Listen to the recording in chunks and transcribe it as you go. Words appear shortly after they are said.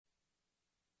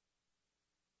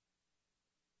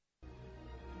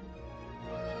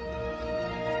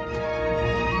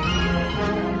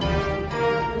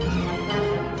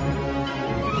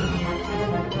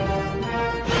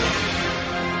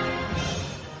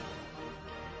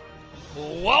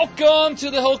Welcome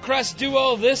to the Hillcrest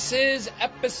Duo. This is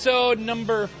episode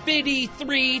number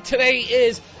 53. Today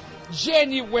is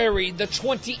January the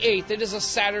 28th. It is a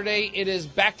Saturday. It is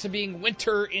back to being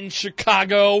winter in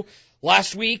Chicago.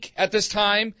 Last week at this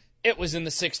time, it was in the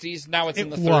 60s. Now it's in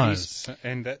the 30s.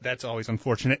 And that's always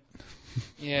unfortunate.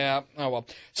 Yeah, oh well.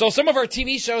 So some of our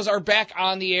TV shows are back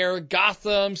on the air.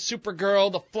 Gotham,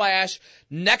 Supergirl, The Flash.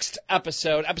 Next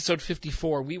episode, episode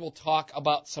 54, we will talk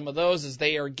about some of those as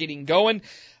they are getting going.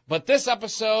 But this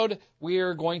episode,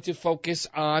 we're going to focus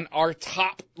on our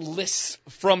top lists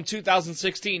from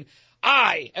 2016.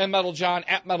 I am Metal John,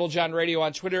 at Metal John Radio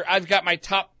on Twitter. I've got my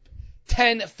top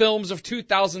 10 films of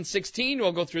 2016.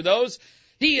 We'll go through those.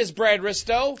 He is Brad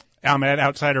Risto. I'm at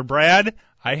Outsider Brad.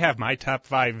 I have my top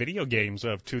 5 video games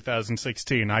of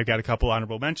 2016. I've got a couple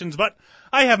honorable mentions, but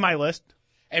I have my list.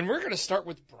 And we're going to start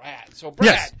with Brad. So, Brad,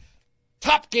 yes.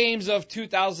 Top games of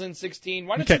 2016.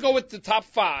 Why don't you go with the top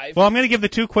 5? Well, I'm going to give the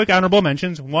 2 quick honorable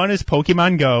mentions. One is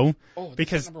Pokemon Go. Oh,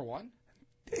 because number 1?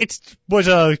 It was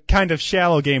a kind of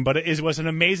shallow game, but it was an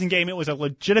amazing game. It was a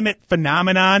legitimate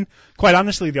phenomenon. Quite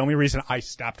honestly, the only reason I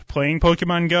stopped playing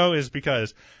Pokemon Go is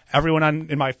because everyone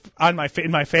in my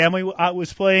family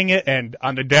was playing it, and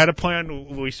on the data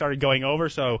plan we started going over,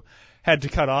 so had to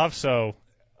cut off. So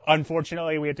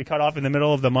unfortunately, we had to cut off in the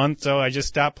middle of the month, so I just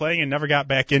stopped playing and never got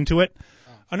back into it.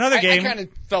 Another game. I kind of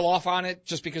fell off on it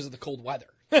just because of the cold weather.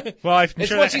 Well,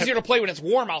 it's much easier to play when it's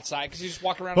warm outside because you just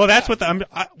walk around. Well, that's what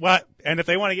and if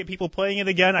they want to get people playing it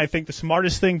again, I think the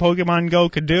smartest thing Pokemon Go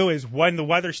could do is when the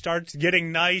weather starts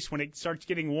getting nice, when it starts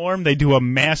getting warm, they do a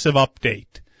massive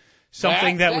update.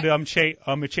 Something that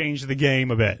would change the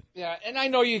game a bit. Yeah, and I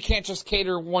know you can't just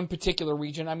cater one particular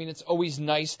region. I mean, it's always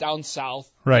nice down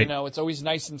south. Right. You know, it's always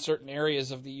nice in certain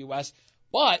areas of the U.S.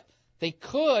 But they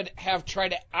could have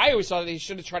tried to. I always thought they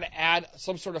should have tried to add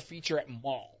some sort of feature at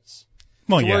malls.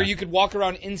 Well, yeah. Where you could walk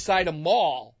around inside a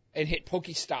mall and hit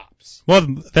Pokestops. Well,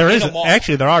 there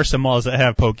are some malls that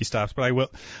have Pokestops,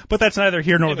 but that's neither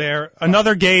here nor there.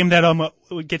 Another game that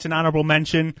gets an honorable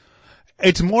mention.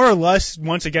 It's more or less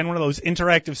once again one of those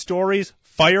interactive stories.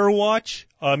 Firewatch.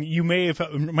 You may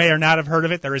or not have heard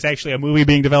of it. There is actually a movie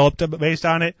being developed based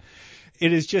on it.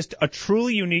 It is just a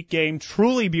truly unique game,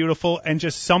 truly beautiful, and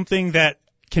just something that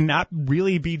cannot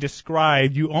really be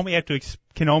described. You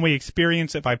can only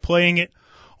experience it by playing it,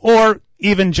 or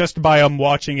even just by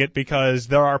watching it, because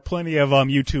there are plenty of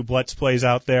YouTube Let's Plays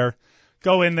out there.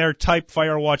 Go in there, type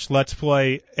Firewatch Let's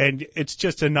Play, and it's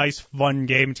just a nice, fun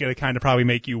game. It's going to kind of probably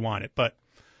make you want it, but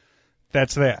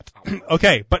that's that.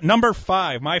 Okay, but number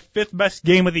 5, my 5th best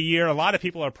game of the year. A lot of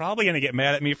people are probably going to get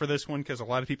mad at me for this one because a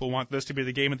lot of people want this to be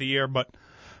the game of the year, but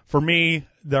for me,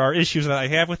 there are issues that I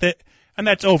have with it, and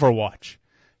that's Overwatch.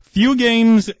 Few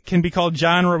games can be called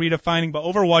genre redefining, but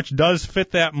Overwatch does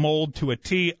fit that mold to a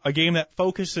T, a game that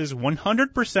focuses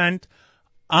 100%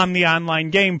 on the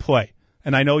online gameplay.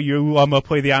 And I know you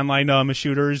play the online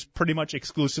shooters pretty much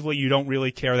exclusively. You don't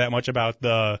really care that much about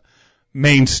the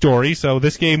main story. So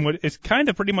this game is kind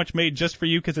of pretty much made just for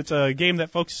you because it's a game that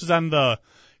focuses on the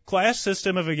class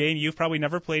system of a game you've probably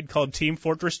never played called Team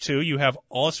Fortress 2. You have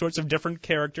all sorts of different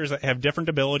characters that have different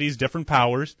abilities, different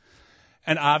powers.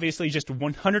 And obviously just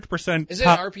 100%. Is it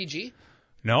an RPG?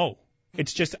 No.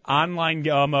 It's just online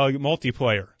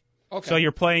multiplayer. Okay. So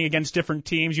you're playing against different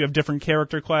teams, you have different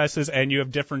character classes, and you have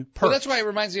different perks. Well, that's why it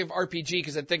reminds me of RPG,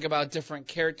 because I think about different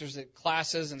characters and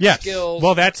classes and skills.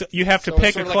 Well, you have to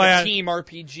pick a class. Like a team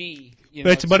RPG.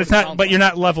 But you're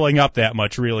not leveling up that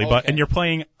much, really. Okay. And you're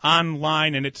playing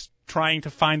online, and it's trying to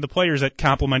find the players that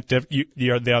complement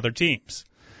the other teams,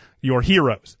 your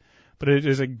heroes. But it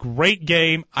is a great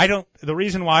game. The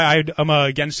reason why I'm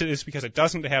against it is because it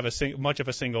doesn't have much of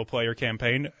a single player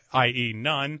campaign, i.e.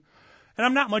 none. And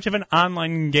I'm not much of an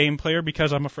online game player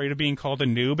because I'm afraid of being called a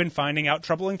noob and finding out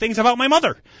troubling things about my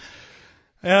mother.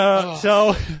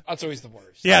 So that's always the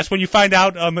worst. Yes, when you find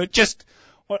out, how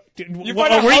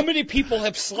many people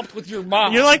have slept with your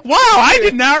mom. You're like, wow, I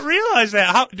did not realize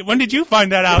that. When did you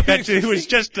find that out? That it was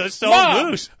just so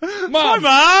loose. Mom,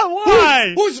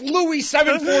 why? Who's Louis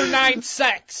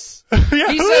 749-6?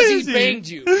 Yeah, he says he banged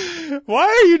you. Why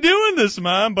are you doing this,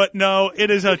 Mom? But no,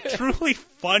 it is a truly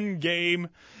fun game.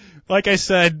 Like I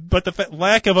said, but the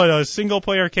lack of a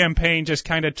single-player campaign just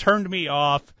kind of turned me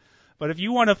off. But if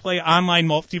you want to play online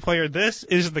multiplayer, this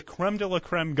is the creme de la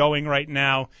creme going right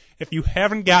now. If you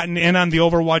haven't gotten in on the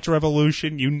Overwatch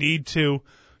revolution, you need to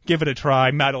give it a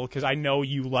try, Metal, because I know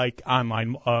you like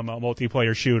online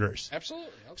multiplayer shooters. Absolutely.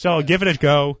 Okay. So give it a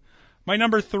go. My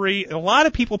number 3, a lot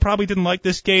of people probably didn't like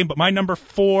this game, but my number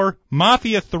 4,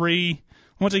 Mafia 3.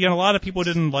 Once again, a lot of people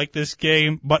didn't like this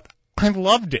game, but I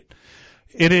loved it.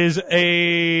 It is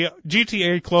a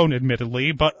GTA clone,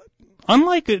 admittedly, but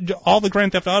unlike all the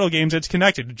Grand Theft Auto games, it's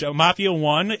connected. Mafia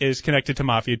 1 is connected to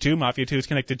Mafia 2. Mafia 2 is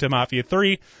connected to Mafia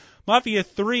 3. Mafia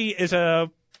 3 is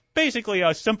basically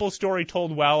a simple story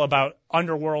told well about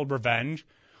underworld revenge,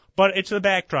 but it's the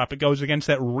backdrop. It goes against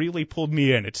that really pulled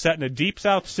me in. It's set in a deep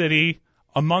South city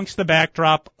amongst the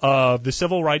backdrop of the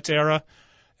Civil Rights era,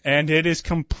 and it is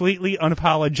completely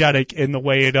unapologetic in the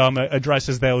way it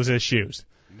addresses those issues.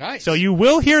 Nice. So you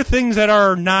will hear things that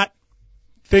are not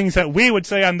things that we would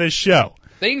say on this show.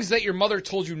 Things that your mother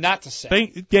told you not to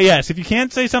say. Yes, if you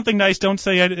can't say something nice, don't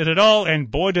say it at all. And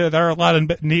boy, there are a lot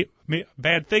of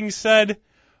bad things said.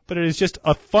 But it is just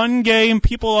a fun game.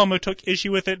 People took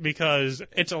issue with it because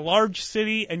it's a large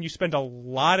city and you spend a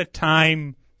lot of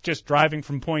time just driving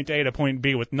from point A to point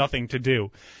B with nothing to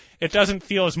do. It doesn't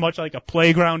feel as much like a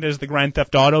playground as the Grand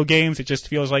Theft Auto games. It just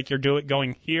feels like you're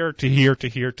going here to here to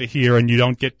here to here, and you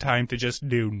don't get time to just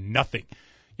do nothing.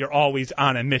 You're always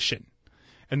on a mission,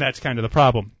 and that's kind of the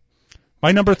problem.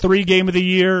 My number 3 game of the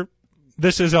year,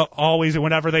 this is always,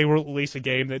 whenever they release a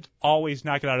game, that always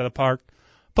knock it out of the park.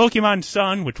 Pokemon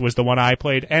Sun, which was the one I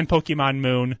played, and Pokemon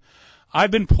Moon. I've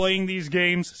been playing these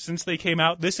games since they came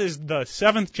out. This is the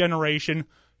 7th generation,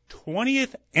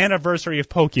 20th anniversary of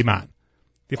Pokemon.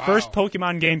 The first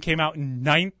Pokemon game came out in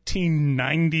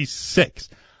 1996.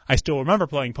 I still remember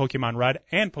playing Pokemon Red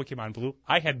and Pokemon Blue.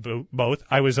 I had both.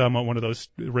 I was one of those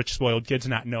rich, spoiled kids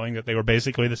not knowing that they were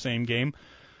basically the same game.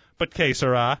 But que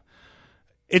sera.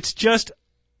 It's just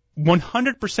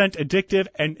 100% addictive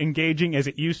and engaging as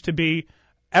it used to be.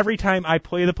 Every time I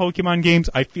play the Pokemon games,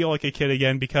 I feel like a kid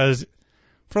again because,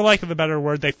 for lack of a better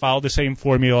word, they follow the same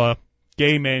formula,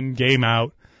 game in, game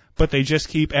out. But they just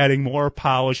keep adding more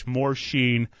polish, more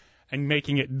sheen, and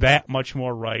making it that much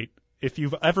more right. If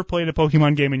you've ever played a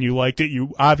Pokemon game and you liked it,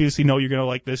 you obviously know you're going to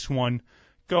like this one.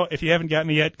 If you haven't gotten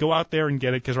it yet, go out there and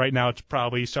get it, because right now it's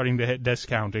probably starting to hit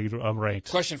discounting rates.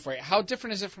 Question for you. How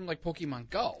different is it from, like, Pokemon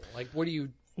Go? Like, what do you...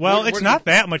 Well, it's not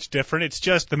that much different. It's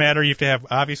just the matter you have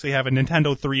to obviously have a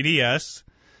Nintendo 3DS,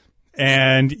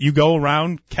 and you go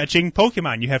around catching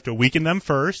Pokemon. You have to weaken them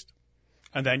first,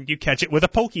 and then you catch it with a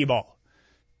Pokeball.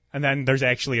 And then there's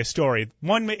actually a story.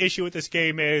 One issue with this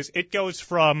game is it goes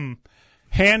from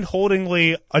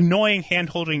annoying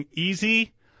hand-holding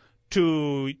easy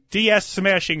to DS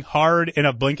smashing hard in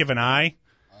a blink of an eye.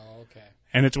 Oh, okay.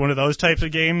 And it's one of those types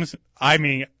of games. I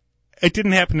mean, it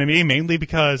didn't happen to me mainly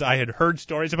because I had heard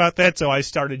stories about that, so I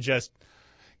started just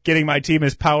getting my team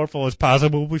as powerful as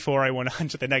possible before I went on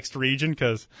to the next region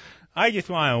because I just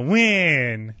want to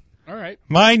win. All right.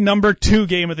 My number 2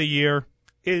 game of the year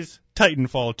is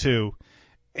Titanfall 2.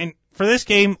 And for this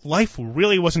game, life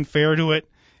really wasn't fair to it.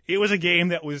 It was a game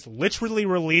that was literally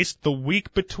released the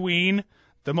week between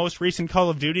the most recent Call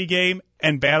of Duty game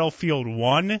and Battlefield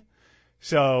 1.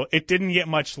 So it didn't get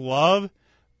much love,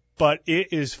 but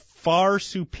it is far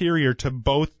superior to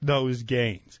both those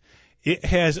games. It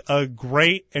has a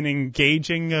great and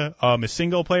engaging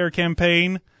single-player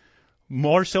campaign,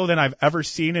 more so than I've ever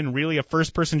seen in really a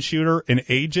first-person shooter in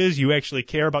ages. You actually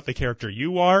care about the character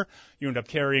you are. You end up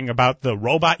caring about the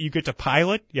robot you get to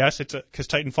pilot. Yes, because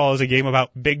Titanfall is a game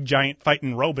about big, giant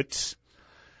fighting robots.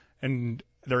 And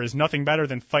there is nothing better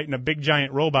than fighting a big,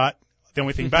 giant robot. The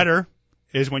only thing better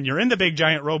is when you're in the big,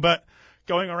 giant robot,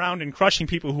 going around and crushing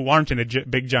people who aren't in a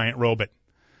big, giant robot.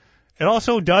 It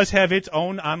also does have its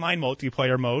own online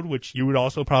multiplayer mode, which you would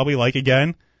also probably like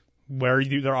again, where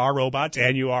there are robots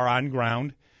and you are on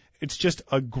ground. It's just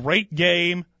a great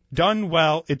game, done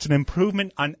well. It's an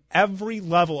improvement on every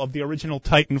level of the original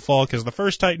Titanfall, because the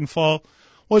first Titanfall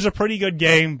was a pretty good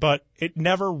game, but it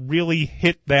never really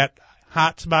hit that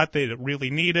hot spot that it really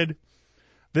needed.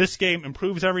 This game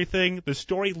improves everything. The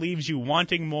story leaves you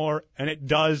wanting more, and it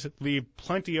does leave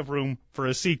plenty of room for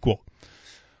a sequel.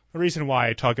 The reason why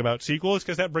I talk about sequel is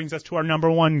because that brings us to our number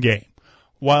 1 game.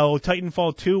 While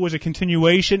Titanfall 2 was a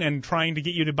continuation and trying to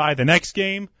get you to buy the next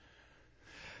game,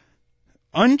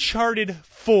 Uncharted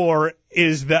 4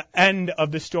 is the end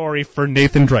of the story for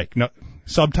Nathan Drake. No,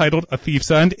 subtitled A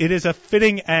Thief's End. It is a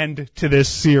fitting end to this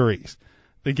series.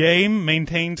 The game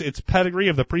maintains its pedigree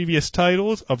of the previous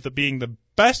titles of being the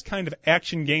best kind of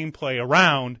action gameplay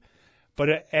around, but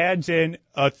it adds in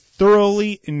a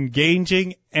thoroughly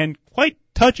engaging and quite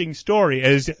touching story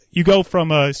as you go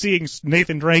from seeing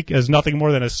Nathan Drake as nothing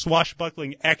more than a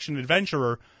swashbuckling action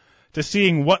adventurer to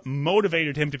seeing what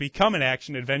motivated him to become an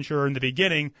action adventurer in the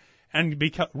beginning and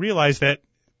realize that,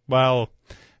 well,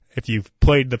 if you've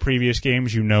played the previous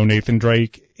games, you know Nathan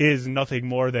Drake is nothing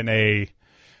more than a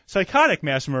psychotic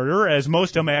mass murderer, as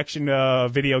most action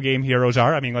video game heroes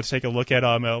are. I mean, let's take a look at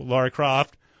Lara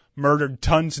Croft murdered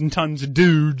tons and tons of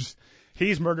dudes.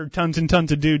 He's murdered tons and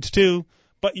tons of dudes too.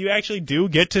 But you actually do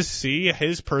get to see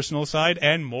his personal side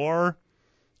and more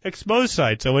exposed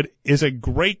side. So it is a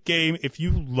great game. If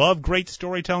you love great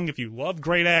storytelling, if you love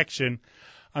great action,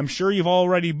 I'm sure you've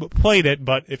already played it,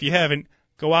 but if you haven't,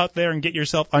 go out there and get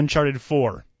yourself Uncharted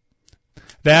 4.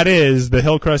 That is the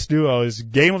Hillcrest Duo's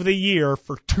Game of the Year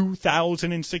for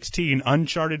 2016,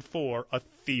 Uncharted 4, A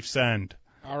Thief's End.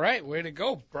 All right, way to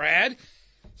go, Brad.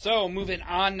 So moving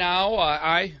on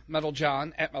now, Metal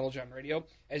John, at Metal John Radio,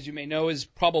 as you may know, is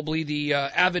probably the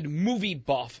avid movie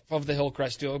buff of the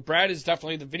Hillcrest Duo. Brad is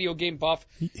definitely the video game buff.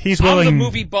 He's willing. I'm the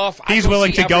movie buff. He's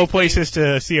willing to go places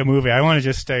to see a movie. I want to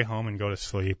just stay home and go to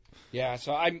sleep. Yeah,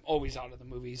 so I'm always out of the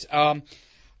movies.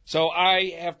 So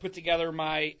I have put together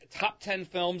my top 10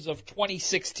 films of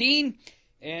 2016,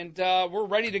 and we're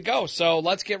ready to go. So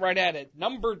let's get right at it.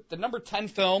 The number 10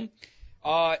 film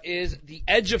is The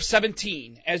Edge of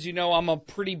 17. As you know, I'm a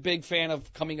pretty big fan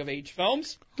of coming-of-age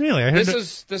films. Really?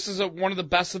 This is one of the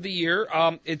best of the year.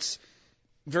 It's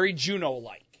very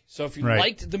Juno-like. So if you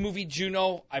liked the movie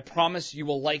Juno, I promise you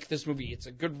will like this movie. It's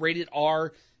a good rated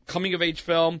R coming-of-age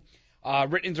film,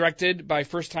 written and directed by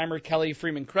first-timer Kelly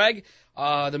Freeman Craig.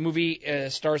 The movie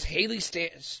stars Haley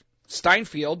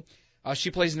Steinfeld. She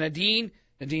plays Nadine.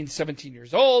 Nadine's 17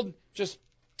 years old, just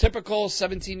typical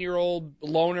 17-year-old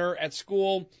loner at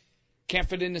school, can't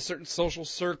fit into certain social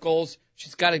circles.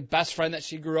 She's got a best friend that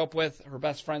she grew up with. Her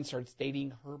best friend starts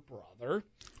dating her brother.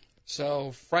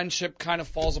 So friendship kind of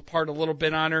falls apart a little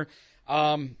bit on her.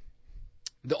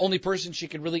 The only person she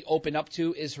can really open up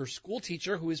to is her school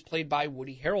teacher, who is played by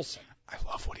Woody Harrelson. I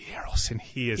love Woody Harrelson.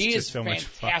 He is so much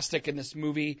fun. Fantastic in this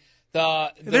movie.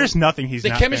 There's nothing he's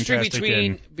not fantastic in. The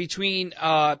chemistry between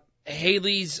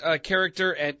Haley's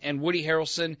character and Woody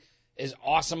Harrelson is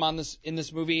awesome in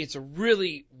this movie. It's a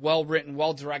really well-written,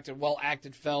 well-directed,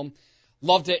 well-acted film.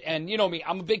 Loved it. And you know me,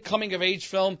 I'm a big coming-of-age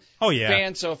film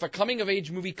fan, so if a coming-of-age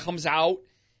movie comes out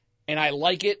and I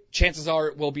like it, chances are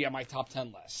it will be on my top 10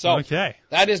 list. So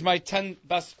that is my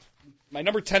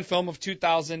number 10 film of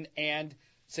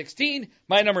 2016.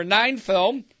 My number 9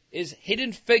 film is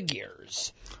Hidden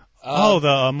Figures.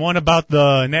 The one about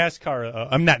the NASCAR.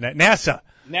 NASA.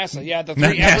 NASA, yeah, the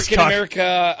three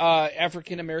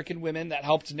African American women that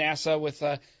helped NASA with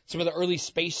some of the early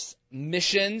space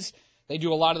missions. They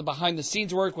do a lot of the behind the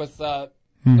scenes work with.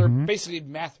 They're basically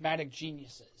mathematic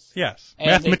geniuses. Yes, and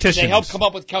mathematicians. They help come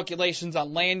up with calculations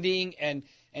on landing and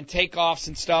takeoffs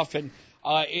and stuff. And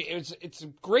it's a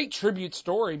great tribute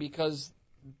story because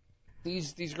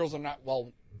these girls are not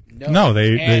well known. No,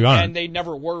 they aren't, and they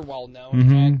never were well known.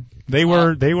 Mm-hmm. They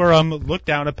were looked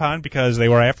down upon because they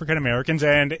were African Americans,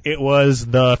 and it was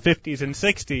the 50s and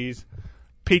 60s,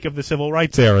 peak of the civil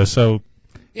rights era. So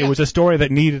it was a story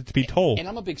that needed to be told. And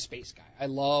I'm a big space guy. I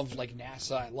love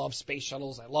NASA. I love space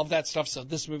shuttles. I love that stuff. So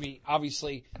this movie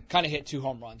obviously kind of hit 2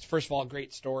 home runs. First of all,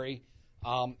 great story,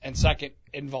 and second,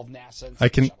 it involved NASA and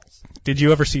space shuttles. Did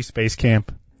you ever see Space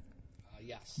Camp?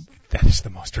 Yes. That is the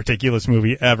most ridiculous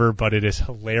movie ever, but it is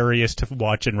hilarious to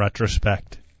watch in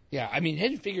retrospect. Yeah, I mean,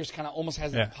 Hidden Figures kind of almost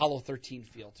has an Apollo 13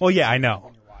 feel. Well, yeah, I know.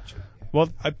 When you're watching it. Yeah. Well,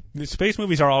 the space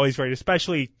movies are always great,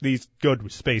 especially these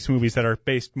good space movies that are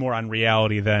based more on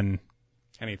reality than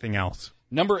anything else.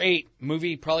 Number 8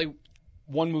 movie, probably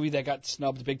one movie that got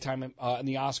snubbed big time in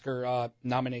the Oscar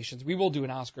nominations. We will do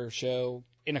an Oscar show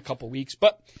in a couple weeks,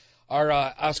 but our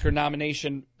Oscar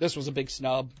nomination, this was a big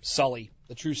snub. Sully,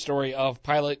 the true story of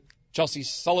pilot Chelsea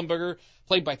Sullenberger,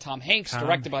 played by Tom Hanks,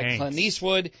 directed by Clint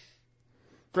Eastwood.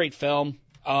 Great film.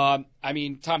 I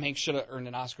mean, Tom Hanks should have earned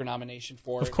an Oscar nomination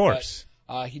for it. Of course.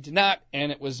 But he did not,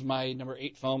 and it was my number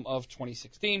 8 film of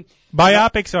 2016.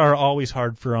 Biopics are always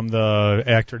hard for the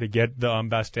actor to get the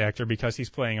best actor because he's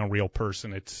playing a real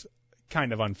person. It's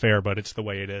kind of unfair, but it's the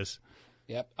way it is.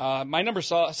 Yep. My number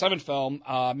 7 film,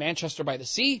 Manchester by the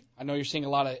Sea. I know you're seeing a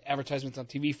lot of advertisements on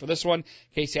TV for this one.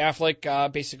 Casey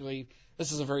Affleck, basically,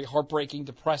 this is a very heartbreaking,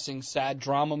 depressing, sad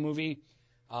drama movie.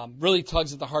 Really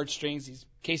tugs at the heartstrings.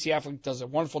 Casey Affleck does a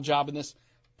wonderful job in this.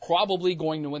 Probably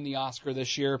going to win the Oscar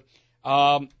this year.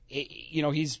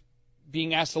 He's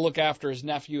being asked to look after his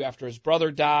nephew after his brother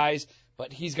dies,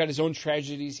 but he's got his own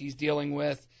tragedies he's dealing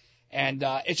with. And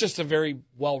it's just a very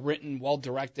well-written,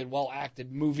 well-directed,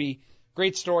 well-acted movie.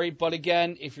 Great story, but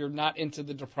again, if you're not into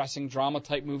the depressing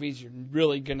drama-type movies, you're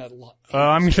really going to love it.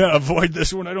 I'm going to avoid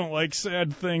this one. I don't like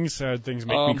sad things. Sad things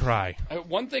make me cry.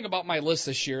 One thing about my list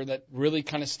this year that really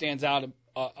kind of stands out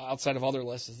outside of other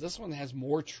lists is this one has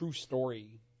more true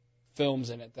story films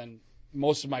in it than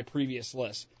most of my previous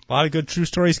lists. A lot of good true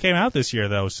stories came out this year,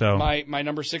 though. So my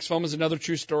number 6 film is another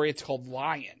true story. It's called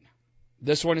Lion.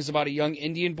 This one is about a young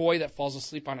Indian boy that falls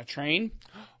asleep on a train.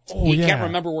 Oh, he yeah. can't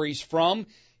remember where he's from.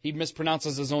 He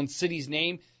mispronounces his own city's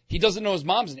name. He doesn't know his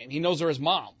mom's name. He knows her as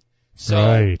Mom. So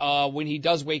Right. when he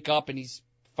does wake up and he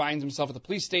finds himself at the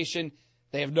police station,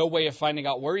 they have no way of finding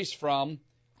out where he's from,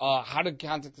 how to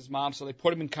contact his mom. So they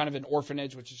put him in kind of an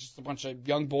orphanage, which is just a bunch of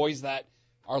young boys that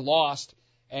are lost.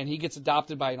 And he gets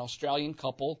adopted by an Australian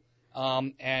couple.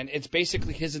 And it's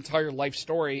basically his entire life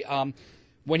story.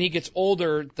 When he gets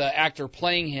older, the actor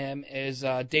playing him is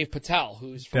Dave Patel,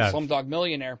 who's from Slumdog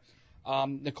Millionaire.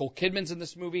 Nicole Kidman's in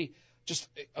this movie. Just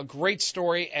a great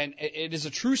story, and it is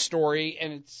a true story,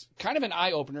 and it's kind of an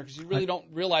eye-opener because you really don't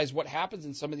realize what happens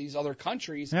in some of these other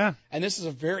countries. Yeah. And this is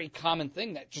a very common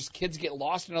thing that just kids get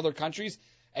lost in other countries,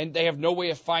 and they have no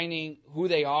way of finding who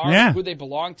they are, who they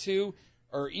belong to,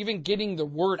 or even getting the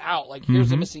word out. Like,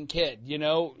 here's a missing kid,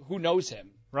 who knows him?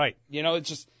 Right. It's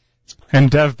just... And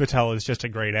Dev Patel is just a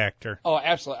great actor. Oh,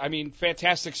 absolutely. I mean,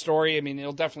 fantastic story. I mean,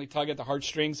 it'll definitely tug at the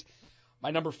heartstrings. My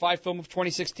number 5 film of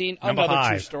 2016,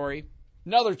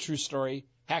 another true story,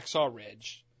 Hacksaw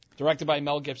Ridge, directed by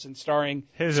Mel Gibson, starring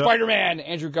Spider-Man,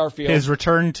 Andrew Garfield. His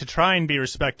return to try and be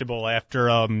respectable after,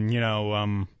 Well,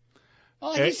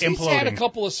 he's imploding. had a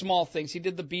couple of small things. He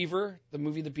did The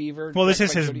movie The Beaver. Well, this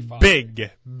is his big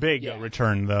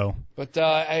return, though.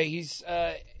 But he's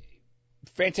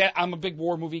fantastic. I'm a big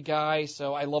war movie guy,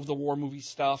 so I love the war movie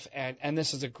stuff. And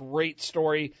this is a great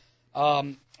story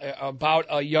about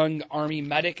a young Army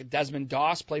medic, Desmond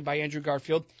Doss, played by Andrew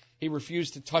Garfield. He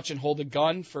refused to touch and hold a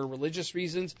gun for religious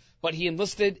reasons, but he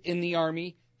enlisted in the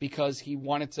Army because he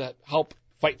wanted to help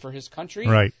fight for his country.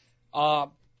 Right.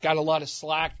 Got a lot of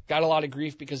slack, got a lot of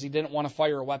grief because he didn't want to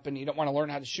fire a weapon. He didn't want to learn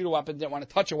how to shoot a weapon, didn't want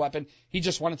to touch a weapon. He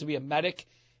just wanted to be a medic.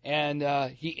 And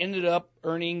he ended up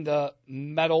earning the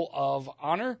Medal of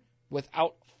Honor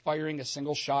without firing a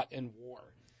single shot in war.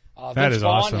 Vince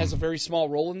Vaughn has a very small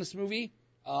role in this movie,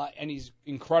 and he's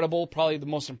incredible. Probably the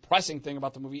most impressive thing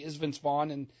about the movie is Vince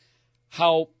Vaughn and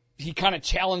how he kind of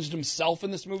challenged himself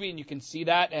in this movie, and you can see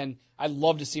that. And I'd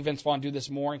love to see Vince Vaughn do this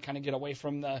more and kind of get away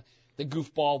from the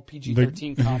goofball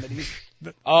PG-13 comedies.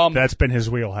 That's been his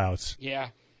wheelhouse. Yeah.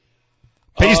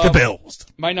 Pays the bills.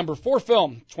 My number 4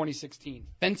 film, 2016,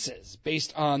 Fences,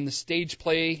 based on the stage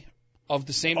play of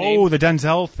the same name. Oh, the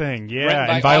Denzel thing,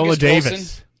 yeah, and Viola August Davis.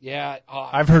 Wilson. Yeah.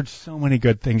 I've heard so many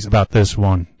good things about this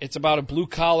one. It's about a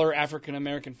blue-collar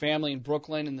African-American family in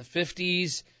Brooklyn in the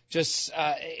 50s. Just,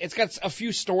 it's got a few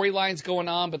storylines going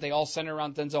on, but they all center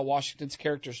around Denzel Washington's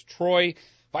character's Troy.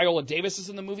 Viola Davis is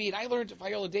in the movie, and I learned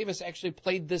Viola Davis actually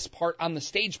played this part on the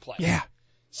stage play. Yeah.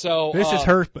 So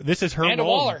This is her Amanda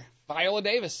role. Waller. Viola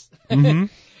Davis. Mm-hmm.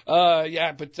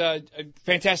 A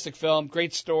fantastic film,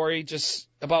 great story, just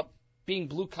about being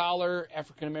blue-collar,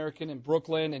 African-American in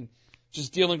Brooklyn and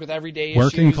just dealing with everyday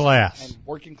Working issues. class. And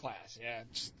working class, yeah,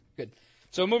 just good.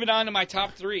 So moving on to my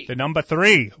top 3. The number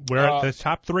 3. We're at the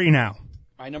top 3 now.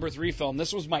 My number 3 film.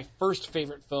 This was my first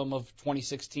favorite film of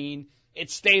 2016. It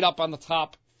stayed up on the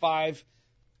top 5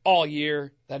 all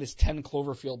year. That is 10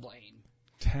 Cloverfield Lane.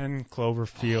 10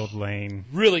 Cloverfield Lane.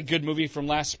 Really good movie from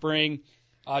last spring.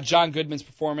 John Goodman's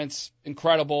performance,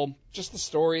 incredible. Just the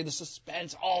story, the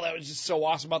suspense, all that was just so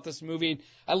awesome about this movie.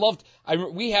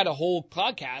 We had a whole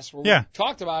podcast where we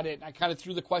talked about it, and I kind of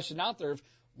threw the question out there of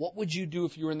what would you do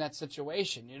if you were in that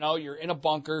situation? You're in a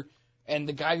bunker, and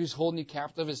the guy who's holding you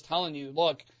captive is telling you,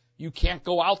 look, you can't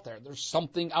go out there. There's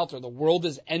something out there. The world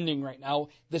is ending right now.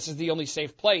 This is the only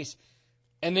safe place.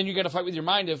 And then you got to fight with your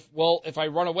mind if I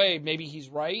run away, maybe he's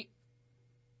right,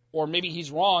 or maybe he's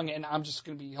wrong, and I'm just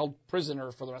going to be held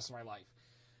prisoner for the rest of my life.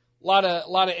 A lot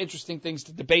of interesting things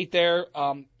to debate there.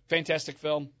 Fantastic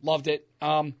film, loved it.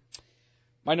 My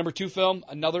number 2 film,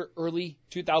 another early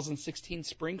 2016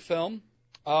 spring film.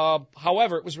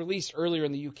 However, it was released earlier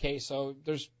in the UK, so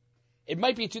it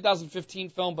might be a 2015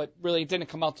 film, but really it didn't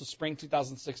come out till spring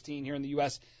 2016 here in the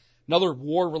US. Another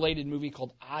war-related movie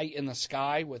called Eye in the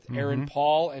Sky with Aaron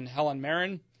Paul and Helen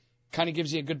Mirren. Kind of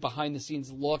gives you a good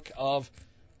behind-the-scenes look of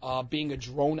being a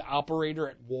drone operator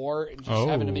at war and just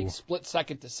having to make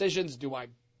split-second decisions. Do I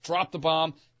drop the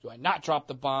bomb? Do I not drop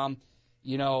the bomb?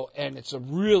 And it's a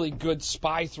really good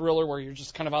spy thriller where you're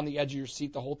just kind of on the edge of your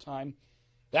seat the whole time.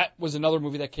 That was another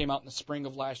movie that came out in the spring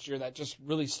of last year that just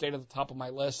really stayed at the top of my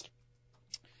list.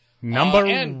 Number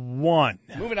 1.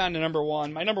 Moving on to number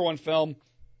 1. My number 1 film,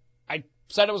 I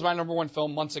said it was my number 1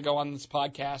 film months ago on this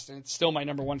podcast, and it's still my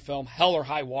number 1 film, Hell or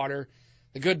High Water.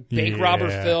 The good bank robber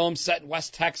film set in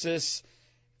West Texas.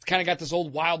 It's kind of got this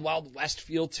old Wild Wild West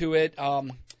feel to it.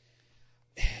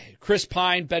 Chris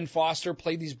Pine, Ben Foster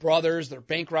played these brothers. They're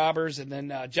bank robbers, and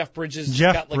then Jeff Bridges.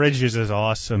 Bridges is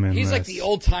awesome in He's this. like the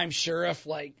old-time sheriff,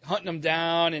 like hunting them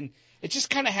down, and it just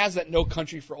kind of has that No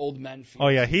Country for Old Men feel. Oh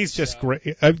yeah, he's just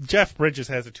great. Jeff Bridges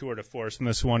has a tour de force in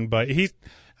this one, but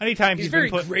anytime he's he's very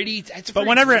been gritty. But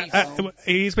whenever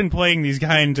he's been playing these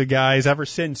kinds of guys ever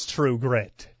since True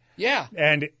Grit. Yeah.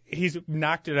 And he's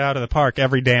knocked it out of the park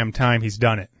every damn time he's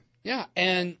done it. Yeah,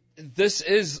 and this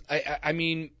is, I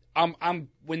mean,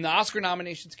 when the Oscar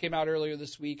nominations came out earlier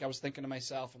this week, I was thinking to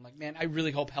myself, I'm like, man, I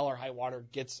really hope Hell or High Water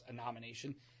gets a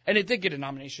nomination. And it did get a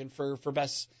nomination for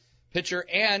Best Picture,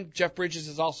 and Jeff Bridges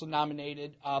is also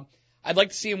nominated. I'd like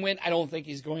to see him win. I don't think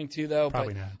he's going to, though.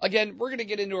 Probably but not. Again, we're going to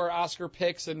get into our Oscar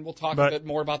picks, and we'll talk a bit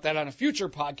more about that on a future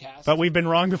podcast. But we've been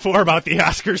wrong before about the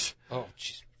Oscars. Oh,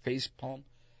 jeez, face palm.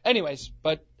 Anyways,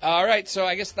 but all right, so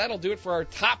I guess that'll do it for our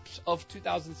Tops of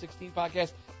 2016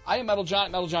 podcast. I am Metal John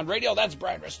at Metal John Radio. That's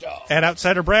Brad Risto. At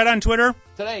Outsider Brad on Twitter.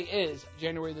 Today is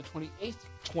January the 28th,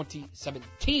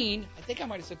 2017. I think I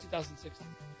might have said 2016.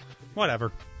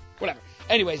 Whatever.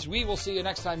 Anyways, we will see you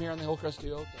next time here on the Hillcrest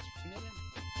Duo. Thanks for tuning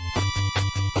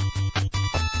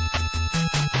in.